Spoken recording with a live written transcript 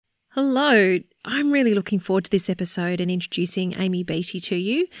Hello, I'm really looking forward to this episode and introducing Amy Beattie to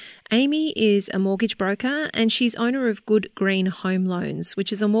you. Amy is a mortgage broker and she's owner of Good Green Home Loans,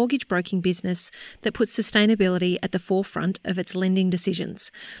 which is a mortgage broking business that puts sustainability at the forefront of its lending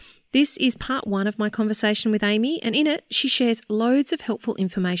decisions. This is part one of my conversation with Amy, and in it, she shares loads of helpful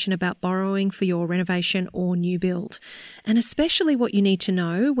information about borrowing for your renovation or new build, and especially what you need to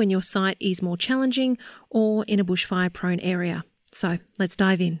know when your site is more challenging or in a bushfire-prone area. So let's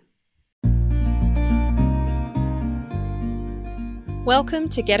dive in. Welcome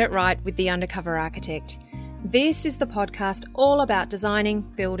to Get It Right with the Undercover Architect. This is the podcast all about designing,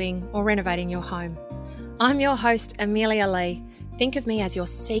 building, or renovating your home. I'm your host, Amelia Lee. Think of me as your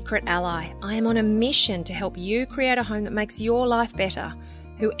secret ally. I am on a mission to help you create a home that makes your life better,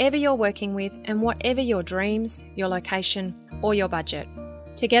 whoever you're working with and whatever your dreams, your location, or your budget.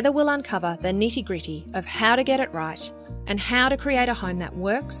 Together we'll uncover the nitty-gritty of how to get it right and how to create a home that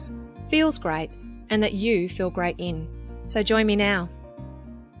works, feels great, and that you feel great in. So join me now.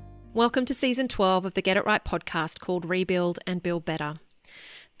 Welcome to Season 12 of the Get It Right podcast called Rebuild and Build Better.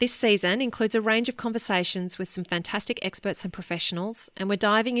 This season includes a range of conversations with some fantastic experts and professionals, and we're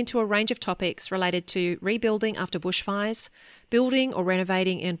diving into a range of topics related to rebuilding after bushfires, building or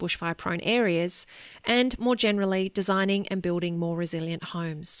renovating in bushfire-prone areas, and more generally, designing and building more resilient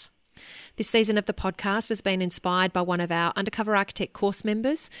homes. This season of the podcast has been inspired by one of our Undercover Architect course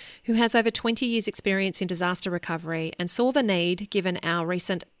members who has over 20 years' experience in disaster recovery and saw the need, given our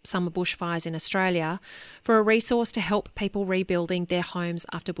recent summer bushfires in Australia, for a resource to help people rebuilding their homes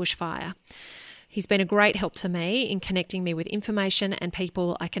after bushfire. He's been a great help to me in connecting me with information and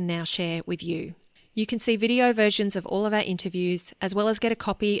people I can now share with you. You can see video versions of all of our interviews, as well as get a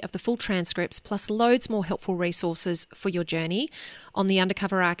copy of the full transcripts, plus loads more helpful resources for your journey on the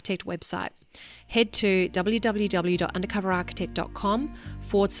Undercover Architect website. Head to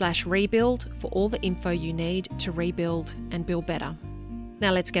www.undercoverarchitect.com/rebuild for all the info you need to rebuild and build better.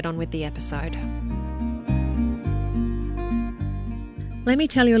 Now let's get on with the episode. Let me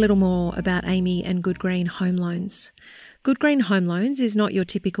tell you a little more about Amy and Good Green Home Loans. Good Green Home Loans is not your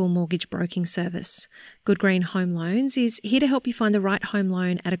typical mortgage broking service. Good Green Home Loans is here to help you find the right home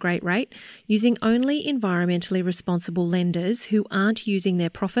loan at a great rate, using only environmentally responsible lenders who aren't using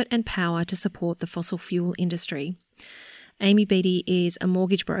their profit and power to support the fossil fuel industry. Amy Beattie is a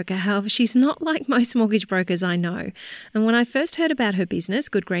mortgage broker. However, she's not like most mortgage brokers I know. And when I first heard about her business,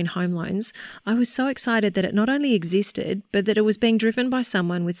 Good Green Home Loans, I was so excited that it not only existed, but that it was being driven by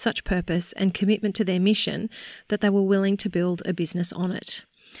someone with such purpose and commitment to their mission that they were willing to build a business on it.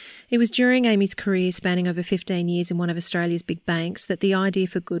 It was during Amy's career, spanning over 15 years in one of Australia's big banks, that the idea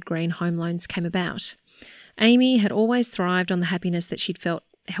for Good Green Home Loans came about. Amy had always thrived on the happiness that she'd felt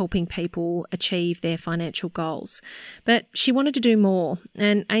helping people achieve their financial goals. But she wanted to do more,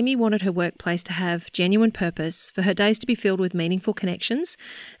 and Amy wanted her workplace to have genuine purpose, for her days to be filled with meaningful connections,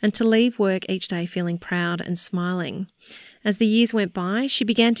 and to leave work each day feeling proud and smiling. As the years went by, she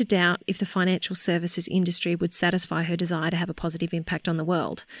began to doubt if the financial services industry would satisfy her desire to have a positive impact on the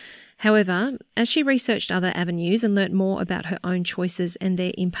world. However, as she researched other avenues and learnt more about her own choices and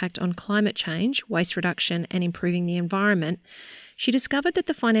their impact on climate change, waste reduction, and improving the environment, she discovered that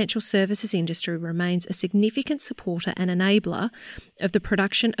the financial services industry remains a significant supporter and enabler of the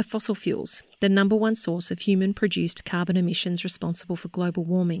production of fossil fuels, the number one source of human-produced carbon emissions responsible for global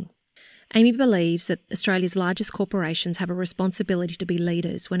warming. Amy believes that Australia's largest corporations have a responsibility to be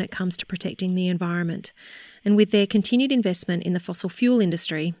leaders when it comes to protecting the environment, and with their continued investment in the fossil fuel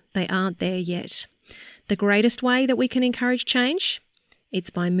industry, they aren't there yet. The greatest way that we can encourage change? It's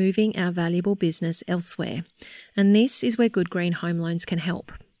by moving our valuable business elsewhere, and this is where Good Green Home Loans can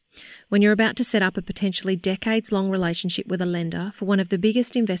help. When you're about to set up a potentially decades-long relationship with a lender for one of the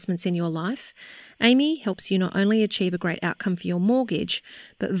biggest investments in your life, Amy helps you not only achieve a great outcome for your mortgage,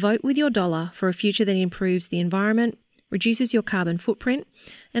 but vote with your dollar for a future that improves the environment, reduces your carbon footprint,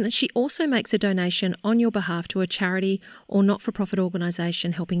 and she also makes a donation on your behalf to a charity or not-for-profit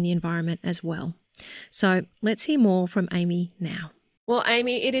organisation helping the environment as well. So let's hear more from Amy now. Well,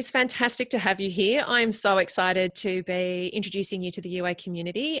 Amy, it is fantastic to have you here. I'm so excited to be introducing you to the UA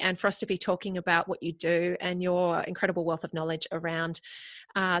community and for us to be talking about what you do and your incredible wealth of knowledge around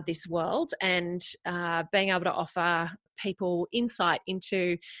this world, and being able to offer people insight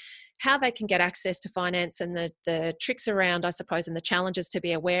into how they can get access to finance and the tricks around, I suppose, and the challenges to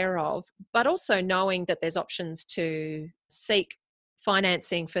be aware of, but also knowing that there's options to seek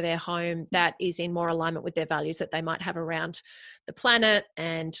financing for their home that is in more alignment with their values that they might have around the planet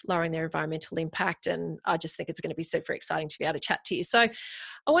and lowering their environmental impact. And I just think it's going to be super exciting to be able to chat to you. So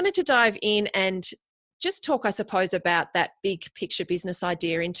I wanted to dive in and just talk, I suppose, about that big picture business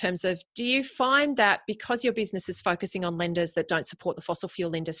idea in terms of, do you find that because your business is focusing on lenders that don't support the fossil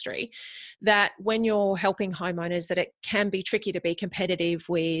fuel industry, that when you're helping homeowners, that it can be tricky to be competitive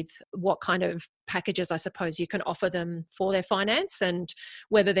with what kind of packages, I suppose, you can offer them for their finance, and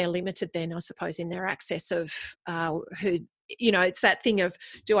whether they're limited then, I suppose, in their access of who, it's that thing of,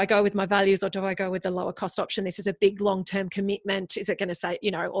 do I go with my values or do I go with the lower cost option? This is a big long-term commitment. Is it going to say,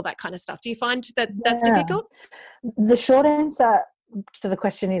 all that kind of stuff? Do you find that that's difficult? The short answer to the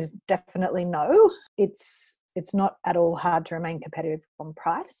question is definitely no. It's not at all hard to remain competitive on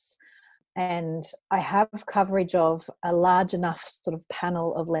price. And I have coverage of a large enough sort of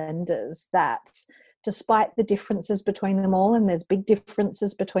panel of lenders that, despite the differences between them all, and there's big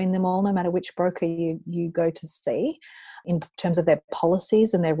differences between them all, no matter which broker you go to see, in terms of their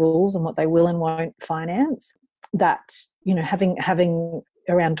policies and their rules and what they will and won't finance, that, having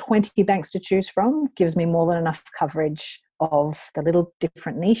around 20 banks to choose from gives me more than enough coverage of the little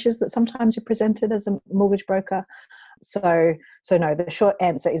different niches that sometimes you're presented as a mortgage broker. So no, the short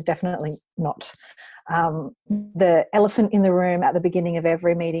answer is definitely not. The elephant in the room at the beginning of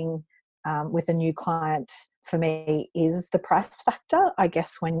every meeting with a new client for me is the price factor. I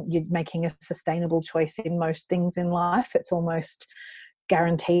guess when you're making a sustainable choice in most things in life, it's almost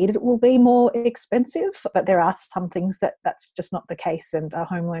guaranteed it will be more expensive, but there are some things that's just not the case, and a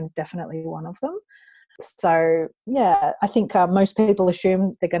home loan is definitely one of them. So yeah, I think most people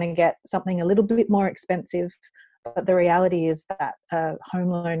assume they're going to get something a little bit more expensive, but the reality is that a home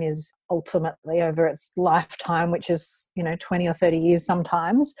loan is ultimately, over its lifetime, which is 20 or 30 years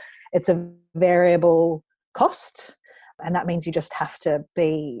sometimes, it's a variable cost. And that means you just have to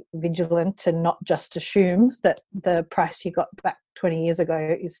be vigilant and not just assume that the price you got back 20 years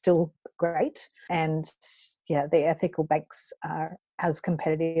ago is still great. And yeah, the ethical banks are as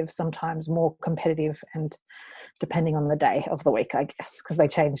competitive, sometimes more competitive, and depending on the day of the week, I guess, because they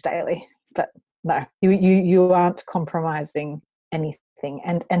change daily. But no, you aren't compromising anything.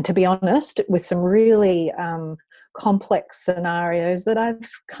 And to be honest, with some really complex scenarios that I've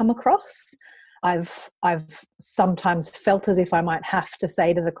come across, I've sometimes felt as if I might have to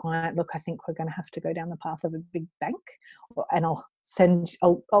say to the client, look, I think we're going to have to go down the path of a big bank, and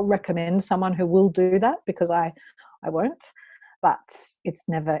I'll recommend someone who will do that, because I won't. But it's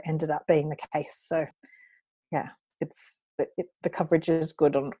never ended up being the case. So yeah, the coverage is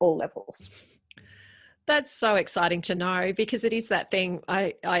good on all levels. That's so exciting to know, because it is that thing.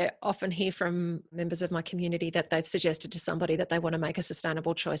 I often hear from members of my community that they've suggested to somebody that they want to make a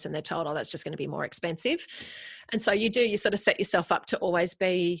sustainable choice, and they're told, oh, that's just going to be more expensive. And so you sort of set yourself up to always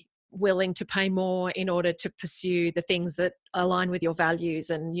be willing to pay more in order to pursue the things that align with your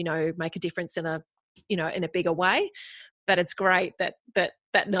values and, make a difference in a bigger way. But it's great that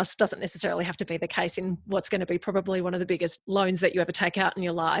doesn't necessarily have to be the case in what's going to be probably one of the biggest loans that you ever take out in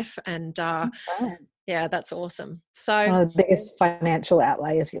your life. And yeah, that's awesome. So one of the biggest financial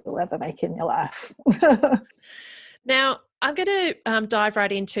outlays you'll ever make in your life. Now, I'm going to dive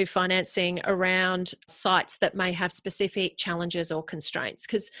right into financing around sites that may have specific challenges or constraints,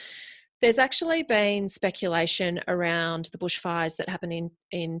 because there's actually been speculation around the bushfires that happened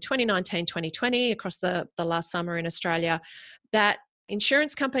in 2019, 2020 across the last summer in Australia, that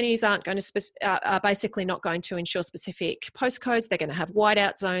insurance companies are basically not going to insure specific postcodes. They're going to have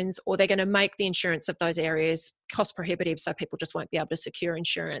whiteout zones, or they're going to make the insurance of those areas cost prohibitive, so people just won't be able to secure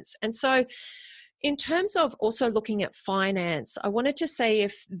insurance. And so in terms of also looking at finance, I wanted to see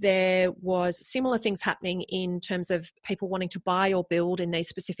if there was similar things happening in terms of people wanting to buy or build in these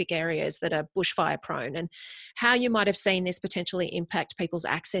specific areas that are bushfire prone, and how you might have seen this potentially impact people's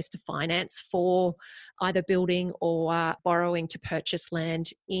access to finance for either building or borrowing to purchase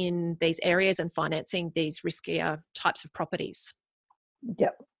land in these areas and financing these riskier types of properties.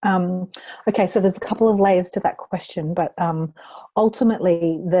 Yep. Okay, so there's a couple of layers to that question, but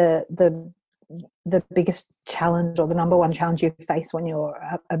ultimately the biggest challenge, or the number one challenge you face when you're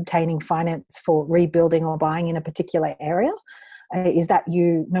obtaining finance for rebuilding or buying in a particular area is that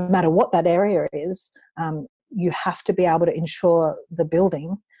no matter what that area is, you have to be able to insure the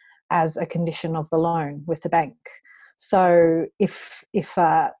building as a condition of the loan with the bank. So if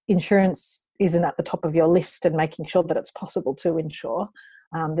insurance isn't at the top of your list and making sure that it's possible to insure,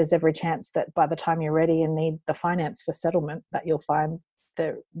 there's every chance that by the time you're ready and need the finance for settlement, that you'll find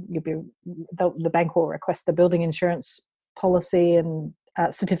the bank will request the building insurance policy and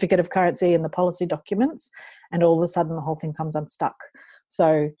certificate of currency and the policy documents, and all of a sudden the whole thing comes unstuck.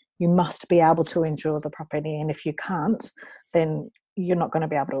 So you must be able to insure the property, and if you can't, then you're not going to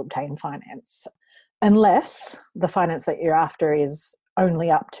be able to obtain finance, unless the finance that you're after is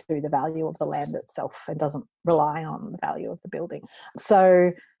only up to the value of the land itself and doesn't rely on the value of the building.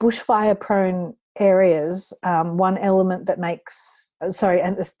 So bushfire prone areas, one element that makes, and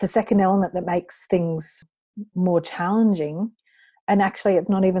the second element that makes things more challenging, and actually it's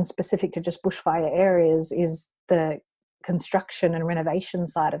not even specific to just bushfire areas, is the construction and renovation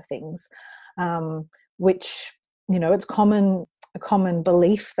side of things, which, it's a common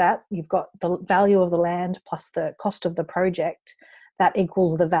belief that you've got the value of the land plus the cost of the project that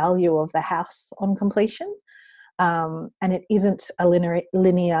equals the value of the house on completion. And it isn't a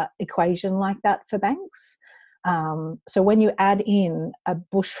linear equation like that for banks. So when you add in a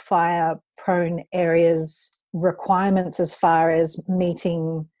bushfire prone areas requirements as far as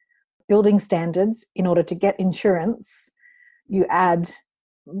meeting building standards in order to get insurance, you add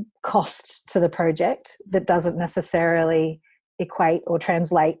cost to the project that doesn't necessarily equate or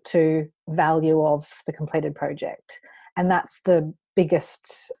translate to value of the completed project. And that's the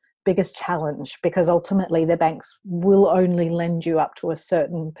biggest challenge, because ultimately the banks will only lend you up to a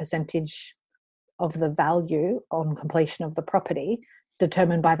certain percentage of the value on completion of the property,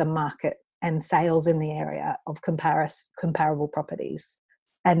 determined by the market and sales in the area of comparable properties.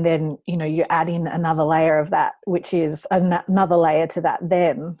 And then, you add in another layer of that, which is another layer to that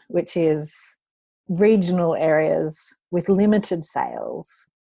then, which is regional areas with limited sales.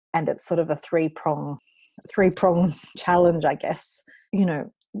 And it's sort of a three-prong challenge, I guess.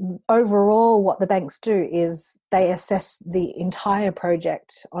 Overall, what the banks do is they assess the entire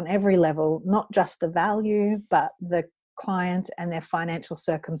project on every level, not just the value, but the client and their financial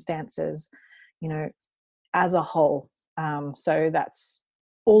circumstances, as a whole. So that's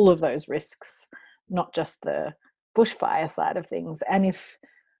all of those risks, not just the bushfire side of things. And if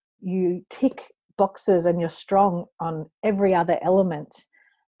you tick boxes and you're strong on every other element,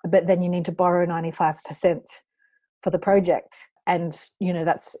 but then you need to borrow 95% for the project, and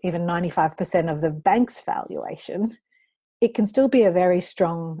that's even 95% of the bank's valuation, it can still be a very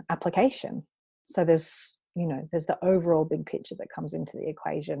strong application. So there's the overall big picture that comes into the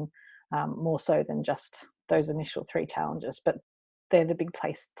equation, more so than just those initial three challenges. But they're the big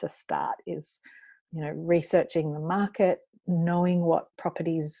place to start, is researching the market, knowing what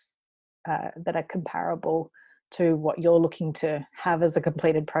properties that are comparable to what you're looking to have as a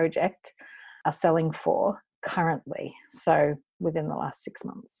completed project are selling for currently, so within the last 6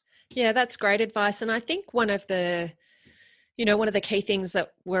 months. Yeah, that's great advice. And I think one of the key things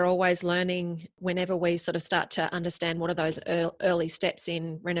that we're always learning whenever we sort of start to understand what are those early steps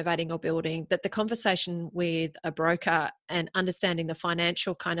in renovating or building, that the conversation with a broker and understanding the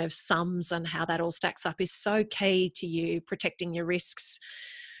financial kind of sums and how that all stacks up is so key to you protecting your risks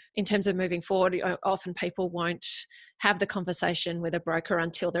in terms of moving forward. Often people won't have the conversation with a broker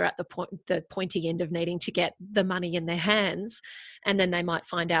until they're at the pointy end of needing to get the money in their hands. And then they might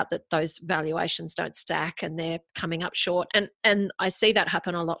find out that those valuations don't stack and they're coming up short. And I see that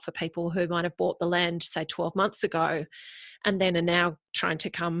happen a lot for people who might have bought the land, say 12 months ago, and then are now trying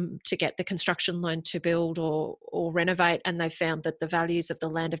to come to get the construction loan to build or renovate, and they've found that the values of the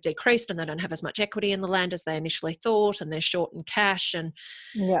land have decreased and they don't have as much equity in the land as they initially thought, and they're short in cash. And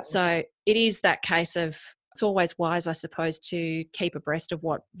so it is that case of, it's always wise, I suppose, to keep abreast of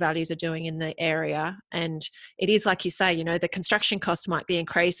what values are doing in the area. And it is like you say, the construction cost might be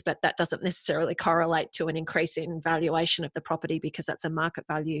increased, but that doesn't necessarily correlate to an increase in valuation of the property, because that's a market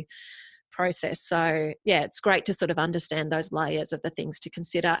value process. So yeah, it's great to sort of understand those layers of the things to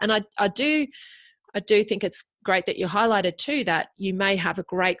consider. And I do think it's great that you highlighted too that you may have a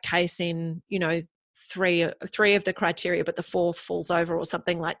great case in, three of the criteria, but the fourth falls over or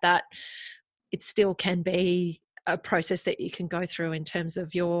something like that. It still can be a process that you can go through in terms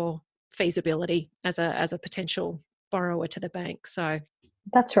of your feasibility as a potential borrower to the bank. So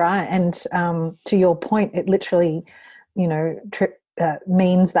that's right. And to your point, it literally,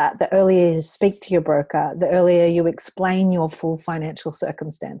 means that the earlier you speak to your broker, the earlier you explain your full financial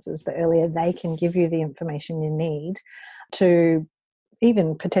circumstances, the earlier they can give you the information you need to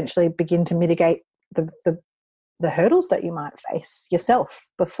even potentially begin to mitigate the hurdles that you might face yourself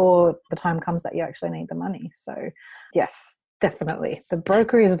before the time comes that you actually need the money. So yes, definitely. The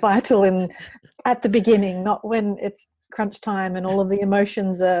broker is vital at the beginning, not when it's crunch time and all of the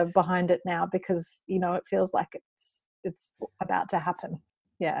emotions are behind it now, because, it feels like it's about to happen.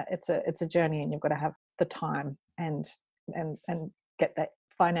 Yeah, it's a journey, and you've got to have the time and get that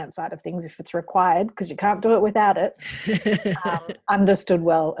finance side of things if it's required, because you can't do it without it, understood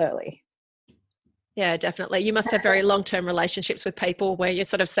well early. Yeah, definitely. You must have very long-term relationships with people where you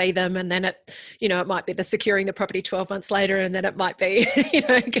sort of see them, and then it might be the securing the property 12 months later, and then it might be,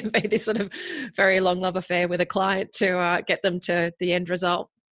 it can be this sort of very long love affair with a client to get them to the end result.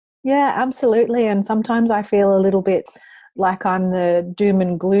 Yeah, absolutely. And sometimes I feel a little bit like I'm the doom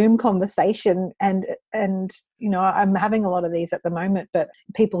and gloom conversation, and I'm having a lot of these at the moment, but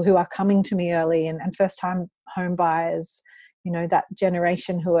people who are coming to me early and first time home buyers, that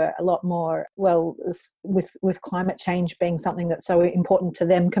generation who are a lot more, well, with climate change being something that's so important to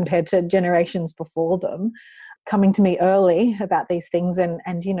them compared to generations before them, coming to me early about these things, and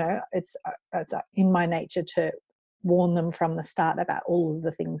it's in my nature to warn them from the start about all of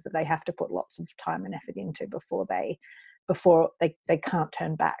the things that they have to put lots of time and effort into before they can't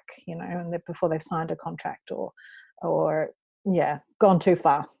turn back, and before they've signed a contract or gone too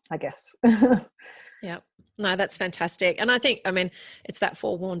far, I guess. Yeah. No, that's fantastic. And I think, it's that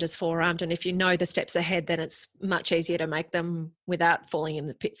forewarned is forearmed. And if you know the steps ahead, then it's much easier to make them without falling in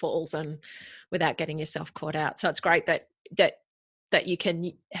the pitfalls and without getting yourself caught out. So it's great that you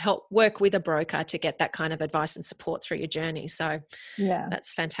can help work with a broker to get that kind of advice and support through your journey. So yeah,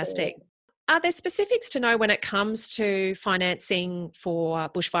 that's fantastic. Are there specifics to know when it comes to financing for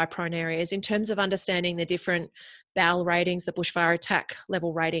bushfire prone areas in terms of understanding the different BAL ratings, the bushfire attack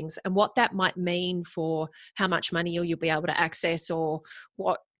level ratings, and what that might mean for how much money you'll be able to access, or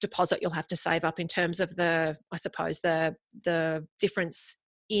what deposit you'll have to save up in terms of the difference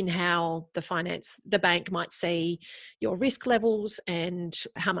in how the bank might see your risk levels and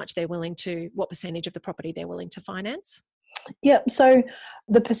how much what percentage of the property they're willing to finance? Yeah, so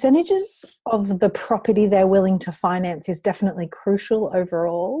the percentages of the property they're willing to finance is definitely crucial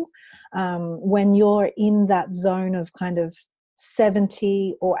overall. When you're in that zone of kind of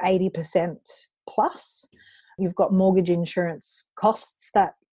 70 or 80% plus, you've got mortgage insurance costs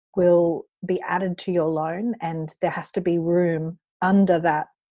that will be added to your loan, and there has to be room under that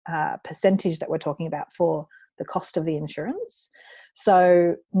percentage that we're talking about for the cost of the insurance.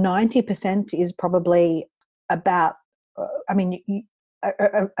 So 90% is probably about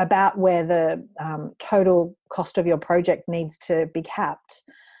about where the total cost of your project needs to be capped,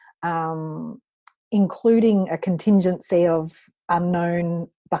 including a contingency of unknown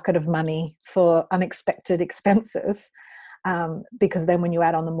bucket of money for unexpected expenses, because then when you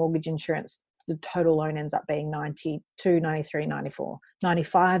add on the mortgage insurance, the total loan ends up being 92, 93, 94.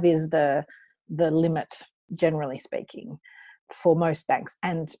 95 is the limit, generally speaking, for most banks,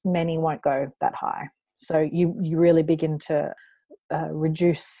 and many won't go that high. So you really begin to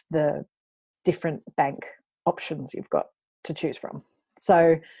reduce the different bank options you've got to choose from.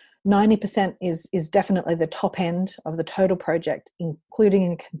 So 90% is definitely the top end of the total project,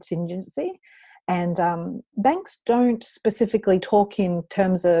 including a contingency. And banks don't specifically talk in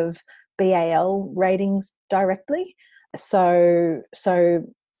terms of BAL ratings directly. So those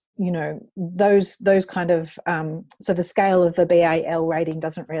kind of so the scale of the BAL rating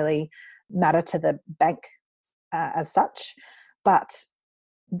doesn't really matter to the bank as such, but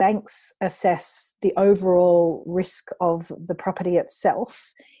banks assess the overall risk of the property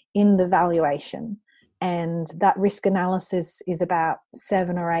itself in the valuation, and that risk analysis is about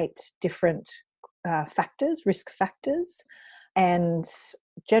 7 or 8 different risk factors, and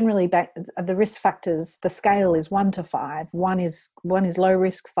generally the risk factors, the scale is 1 to 5. 1 is low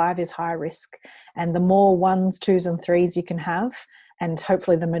risk, 5 is high risk, and the more 1s, 2s and 3s you can have, and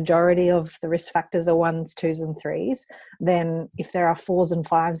hopefully the majority of the risk factors are 1s, 2s and 3s, then if there are 4s and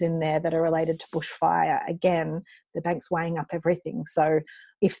 5s in there that are related to bushfire, again, the bank's weighing up everything. So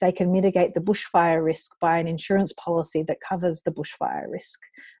if they can mitigate the bushfire risk by an insurance policy that covers the bushfire risk,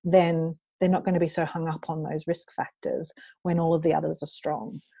 then they're not going to be so hung up on those risk factors when all of the others are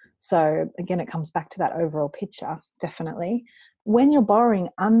strong. So again, it comes back to that overall picture, definitely. When you're borrowing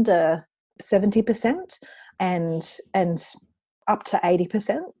under 70% and up to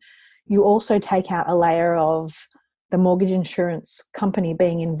 80%, you also take out a layer of the mortgage insurance company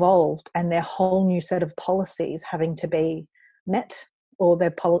being involved and their whole new set of policies having to be met, or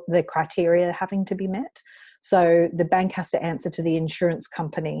their criteria having to be met. So the bank has to answer to the insurance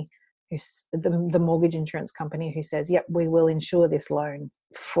company, the mortgage insurance company, who says, yep, we will insure this loan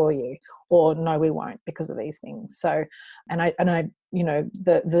for you, or no, we won't because of these things. So,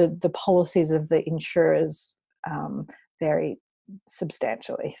 the policies of the insurers vary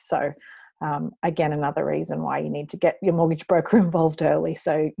substantially. So again, another reason why you need to get your mortgage broker involved early,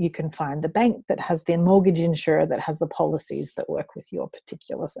 so you can find the bank that has the mortgage insurer that has the policies that work with your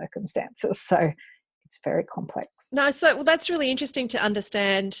particular circumstances. So it's very complex. No, so well, that's really interesting to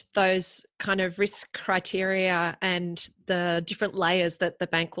understand those kind of risk criteria and the different layers that the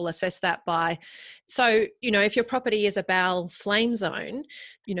bank will assess that by. So, if your property is a BAL flame zone,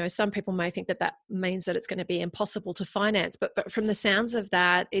 some people may think that that means that it's going to be impossible to finance. But from the sounds of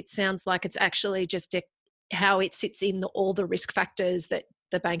that, it sounds like it's actually just how it sits in all the risk factors that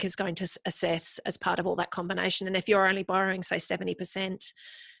the bank is going to assess as part of all that combination. And if you're only borrowing, say, 70%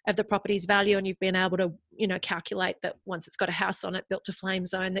 of the property's value, and you've been able to, calculate that once it's got a house on it built to flame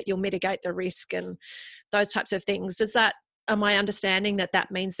zone, that you'll mitigate the risk and those types of things. Am I understanding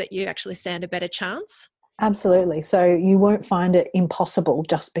that means that you actually stand a better chance? Absolutely. So you won't find it impossible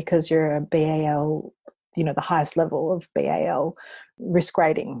just because you're a BAL, the highest level of BAL risk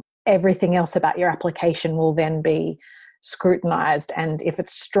rating. Everything else about your application will then be scrutinized, and if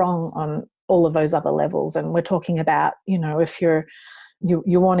it's strong on all of those other levels, and we're talking about, if you're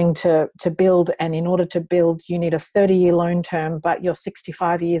wanting to build, and in order to build you need a 30-year loan term, but you're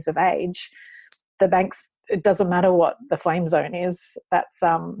 65 years of age, the banks, it doesn't matter what the flame zone is, that's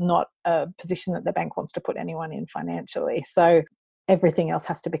not a position that the bank wants to put anyone in financially. So everything else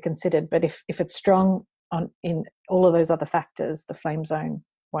has to be considered, but if it's strong in all of those other factors, the flame zone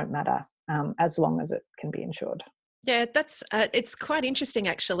won't matter, as long as it can be insured. Yeah, that's it's quite interesting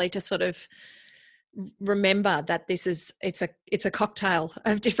actually to sort of remember that it's a cocktail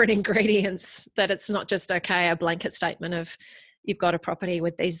of different ingredients, that it's not just a blanket statement of you've got a property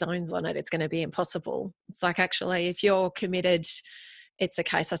with these zones on it, it's going to be impossible. It's like, actually, if you're committed, it's a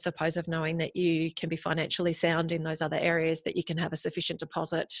case, I suppose, of knowing that you can be financially sound in those other areas, that you can have a sufficient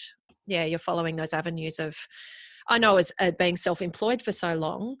deposit. Yeah, you're following those avenues of, I know as being self-employed for so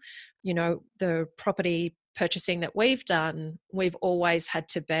long, the property purchasing that we've done, we've always had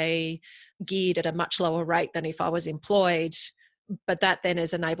to be geared at a much lower rate than if I was employed. But that then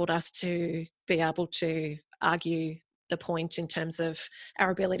has enabled us to be able to argue the point in terms of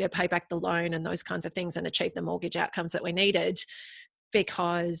our ability to pay back the loan and those kinds of things and achieve the mortgage outcomes that we needed,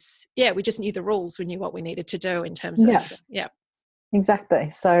 because, we just knew the rules. We knew what we needed to do in terms of, Exactly.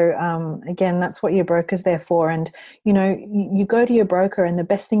 So again, that's what your broker's there for. And, you go to your broker, and the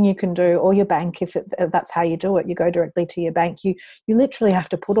best thing you can do, or your bank, if that's how you do it, you go directly to your bank. You literally have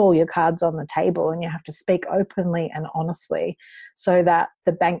to put all your cards on the table, and you have to speak openly and honestly, so that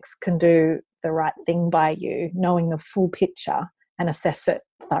the banks can do the right thing by you, knowing the full picture and assess it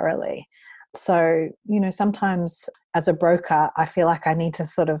thoroughly. So, sometimes as a broker, I feel like I need to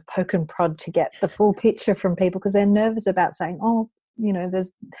sort of poke and prod to get the full picture from people, because they're nervous about saying, oh,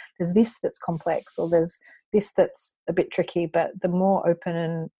 there's this that's complex, or there's this that's a bit tricky. But the more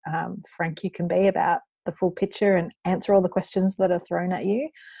open and frank you can be about the full picture and answer all the questions that are thrown at you,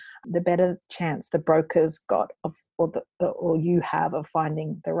 the better chance the broker's got of, or you have, of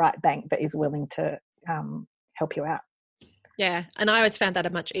finding the right bank that is willing to help you out. Yeah, and I always found that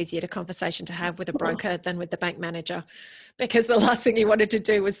a much easier conversation to have with a broker than with the bank manager, because the last thing you wanted to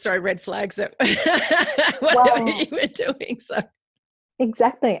do was throw red flags at whatever you were doing. So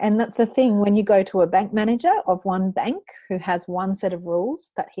exactly, and that's the thing, when you go to a bank manager of one bank who has one set of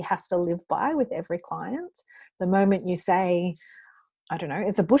rules that he has to live by with every client, the moment you say, I don't know,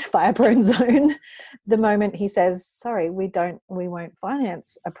 it's a bushfire prone zone, the moment he says, sorry, we won't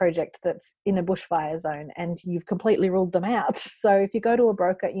finance a project that's in a bushfire zone, and you've completely ruled them out. So if you go to a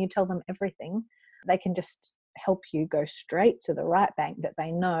broker and you tell them everything, they can just help you go straight to the right bank that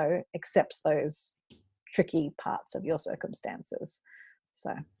they know accepts those tricky parts of your circumstances.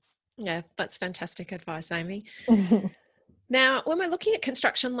 So yeah, that's fantastic advice, Amy. Now, when we're looking at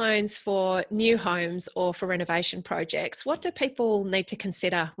construction loans for new homes or for renovation projects, what do people need to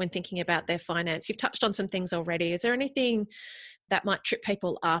consider when thinking about their finance? You've touched on some things already. Is there anything that might trip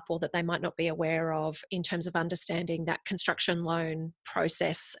people up, or that they might not be aware of, in terms of understanding that construction loan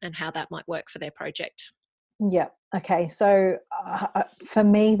process and how that might work for their project? Yeah. Okay. So for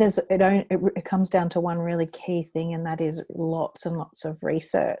me, it comes down to one really key thing, and that is lots and lots of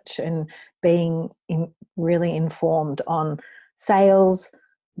research and being really informed on sales,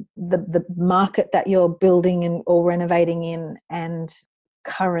 the market that you're building in or renovating in, and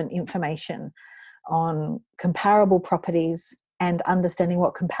current information on comparable properties, and understanding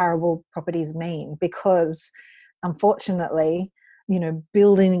what comparable properties mean, because unfortunately,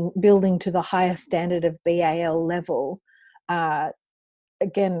 building to the highest standard of BAL level,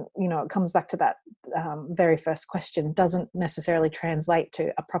 again, it comes back to that very first question, doesn't necessarily translate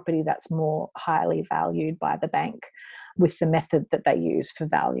to a property that's more highly valued by the bank with the method that they use for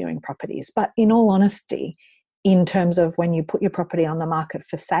valuing properties. But in all honesty, in terms of when you put your property on the market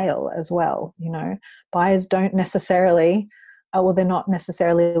for sale as well, buyers don't necessarily well, they're not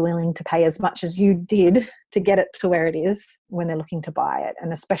necessarily willing to pay as much as you did to get it to where it is when they're looking to buy it.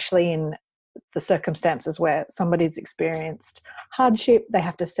 And especially in the circumstances where somebody's experienced hardship, they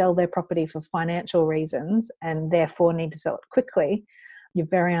have to sell their property for financial reasons and therefore need to sell it quickly, you're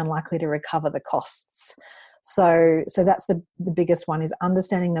very unlikely to recover the costs. So that's the biggest one, is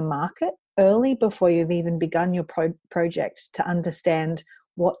understanding the market early before you've even begun your project, to understand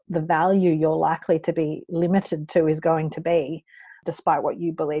what the value you're likely to be limited to is going to be, despite what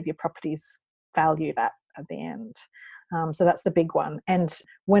you believe your property's valued at the end. So that's the big one. And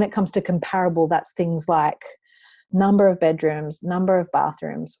when it comes to comparable, that's things like number of bedrooms, number of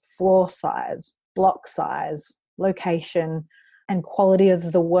bathrooms, floor size, block size, location, and quality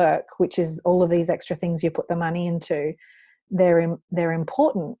of the work, which is all of these extra things you put the money into. They're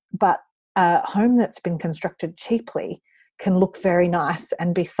important, but a home that's been constructed cheaply can look very nice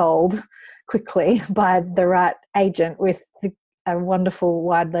and be sold quickly by the right agent with a wonderful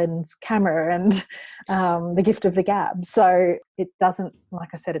wide lens camera and the gift of the gab. So it doesn't, like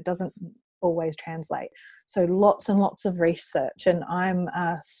I said, it doesn't always translate. So lots and lots of research, and I'm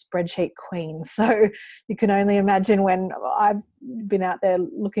a spreadsheet queen. So you can only imagine when I've been out there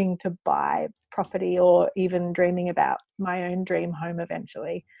looking to buy property or even dreaming about my own dream home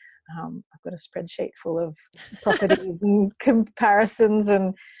eventually. I've got a spreadsheet full of properties and comparisons,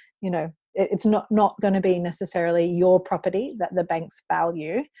 and it's not going to be necessarily your property that the bank's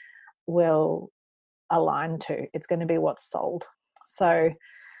value will align to. It's going to be what's sold. So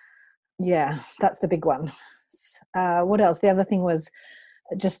yeah, that's the big one. What else? The other thing was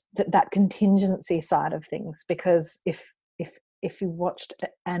just that contingency side of things, because if you've watched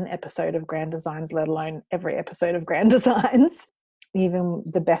an episode of Grand Designs, let alone every episode of Grand Designs, even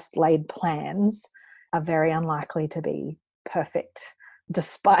the best laid plans are very unlikely to be perfect,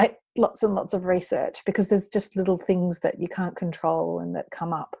 despite lots and lots of research, because there's just little things that you can't control and that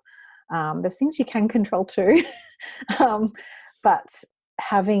come up. There's things you can control too, but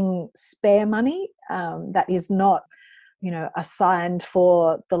having spare money that is not, assigned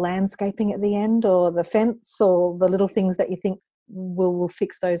for the landscaping at the end or the fence or the little things that you think we'll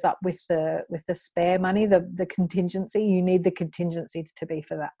fix those up with the spare money, the contingency. You need the contingency to be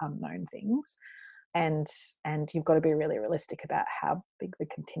for the unknown things, and you've got to be really realistic about how big the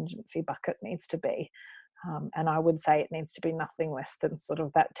contingency bucket needs to be. And I would say it needs to be nothing less than sort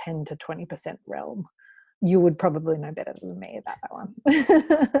of that 10 to 20% realm. You would probably know better than me about that one.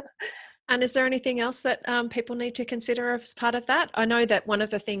 And is there anything else that people need to consider as part of that? I know that one of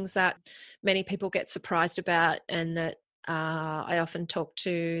the things that many people get surprised about, and that I often talk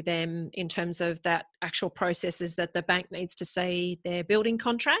to them in terms of that actual process, is that the bank needs to see their building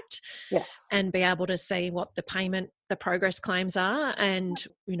contract. Yes. And be able to see what the progress claims are. And,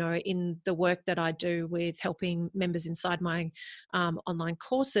 in the work that I do with helping members inside my online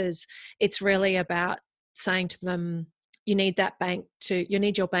courses, it's really about saying to them, you need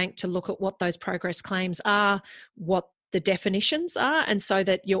your bank to look at what those progress claims are, what the definitions are, and so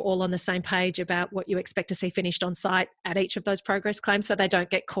that you're all on the same page about what you expect to see finished on site at each of those progress claims, so they don't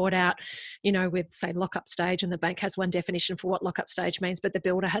get caught out, with, say, lock-up stage, and the bank has one definition for what lock-up stage means, but the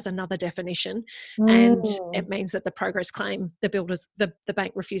builder has another definition. And it means that the progress claim, the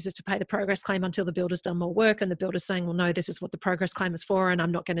bank refuses to pay the progress claim until the builder's done more work, and the builder's saying, well, no, this is what the progress claim is for, and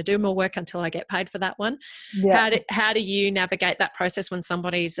I'm not going to do more work until I get paid for that one. Yeah. How do you navigate that process when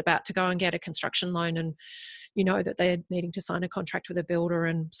somebody's about to go and get a construction loan, and that they're needing to sign a contract with a builder,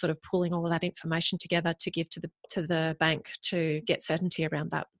 and sort of pulling all of that information together to give to the bank to get certainty around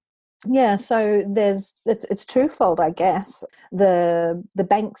that? Yeah, so it's twofold, I guess. The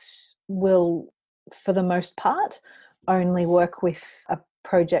banks will, for the most part, only work with a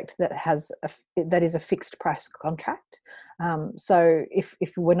project that is a fixed price contract. So if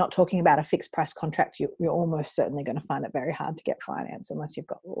we're not talking about a fixed price contract, you're almost certainly going to find it very hard to get finance unless you've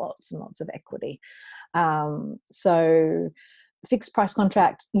got lots and lots of equity. So fixed price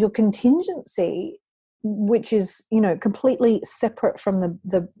contract, your contingency, which is completely separate from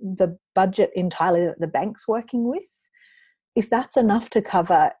the budget entirely that the bank's working with, if that's enough to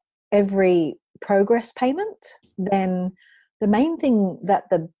cover every progress payment, then the main thing that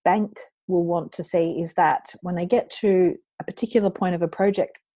the bank will want to see is that when they get to a particular point of a progress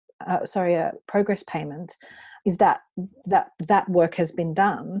payment, is that work has been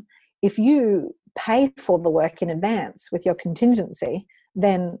done. If you pay for the work in advance with your contingency,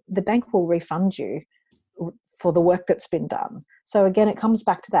 then the bank will refund you for the work that's been done. So again, it comes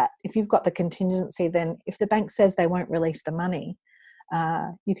back to that. If you've got the contingency, then if the bank says they won't release the money,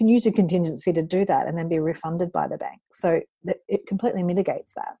 you can use a contingency to do that and then be refunded by the bank. So it completely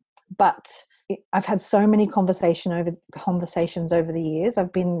mitigates that. But I've had so many conversations over the years.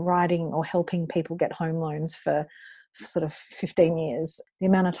 I've been writing or helping people get home loans for sort of 15 years. The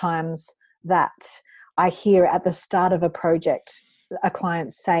amount of times that I hear at the start of a project, a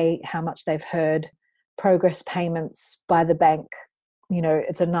client say how much they've heard progress payments by the bank,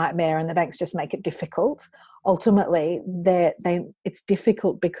 it's a nightmare and the banks just make it difficult. Ultimately, it's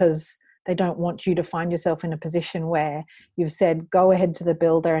difficult because they don't want you to find yourself in a position where you've said, go ahead to the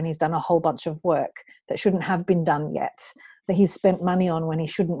builder and he's done a whole bunch of work that shouldn't have been done yet, that he's spent money on when he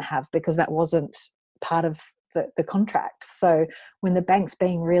shouldn't have because that wasn't part of the contract. So when the bank's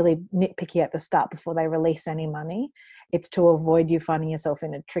being really nitpicky at the start before they release any money, it's to avoid you finding yourself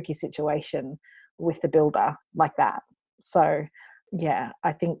in a tricky situation with the builder like that. So yeah,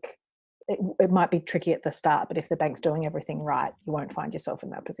 I think it might be tricky at the start, but if the bank's doing everything right, you won't find yourself in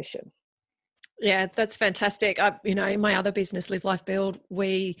that position. Yeah, that's fantastic. In my other business, Live Life Build,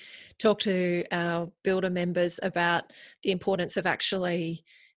 we talk to our builder members about the importance of actually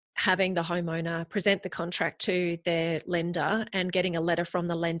having the homeowner present the contract to their lender and getting a letter from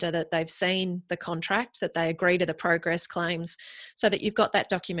the lender that they've seen the contract, that they agree to the progress claims, so that you've got that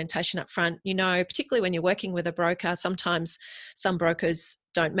documentation up front. Particularly when you're working with a broker, sometimes some brokers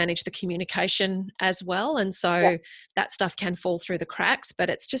don't manage the communication as well. And so that stuff can fall through the cracks, but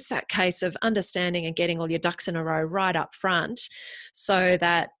it's just that case of understanding and getting all your ducks in a row right up front so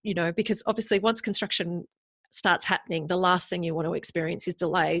that, because obviously once construction starts happening, the last thing you want to experience is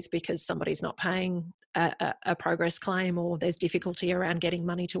delays because somebody's not paying a progress claim or there's difficulty around getting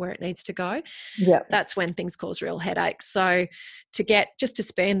money to where it needs to go. That's when things cause real headaches. So to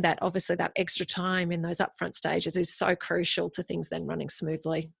spend that, obviously that extra time in those upfront stages is so crucial to things then running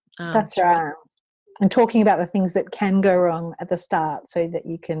smoothly. That's right. And talking about the things that can go wrong at the start so that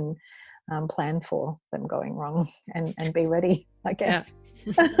you can plan for them going wrong and be ready, I guess.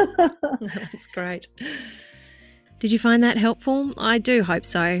 Yeah. That's great. Did you find that helpful? I do hope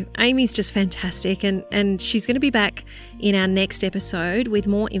so. Amy's just fantastic and she's going to be back in our next episode with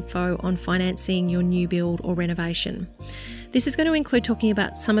more info on financing your new build or renovation. This is going to include talking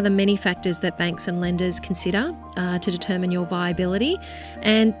about some of the many factors that banks and lenders consider to determine your viability,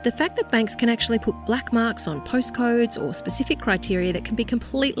 and the fact that banks can actually put black marks on postcodes or specific criteria that can be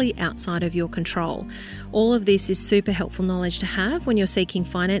completely outside of your control. All of this is super helpful knowledge to have when you're seeking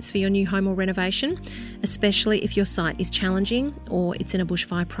finance for your new home or renovation, especially if your site is challenging or it's in a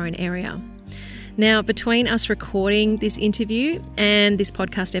bushfire-prone area. Now, between us recording this interview and this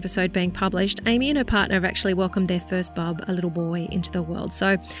podcast episode being published, Amy and her partner have actually welcomed their first bub, a little boy, into the world.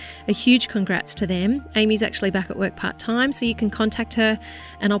 So a huge congrats to them. Amy's actually back at work part-time, so you can contact her,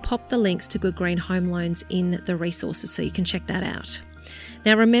 and I'll pop the links to Good Green Home Loans in the resources so you can check that out.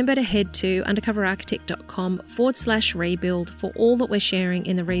 Now, remember to head to undercoverarchitect.com/rebuild for all that we're sharing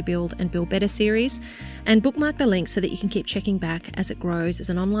in the Rebuild and Build Better series, and bookmark the link so that you can keep checking back as it grows as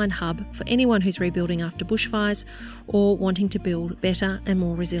an online hub for anyone who's rebuilding after bushfires or wanting to build better and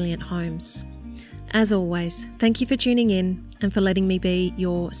more resilient homes. As always, thank you for tuning in and for letting me be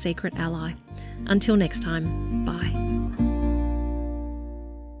your secret ally. Until next time, bye.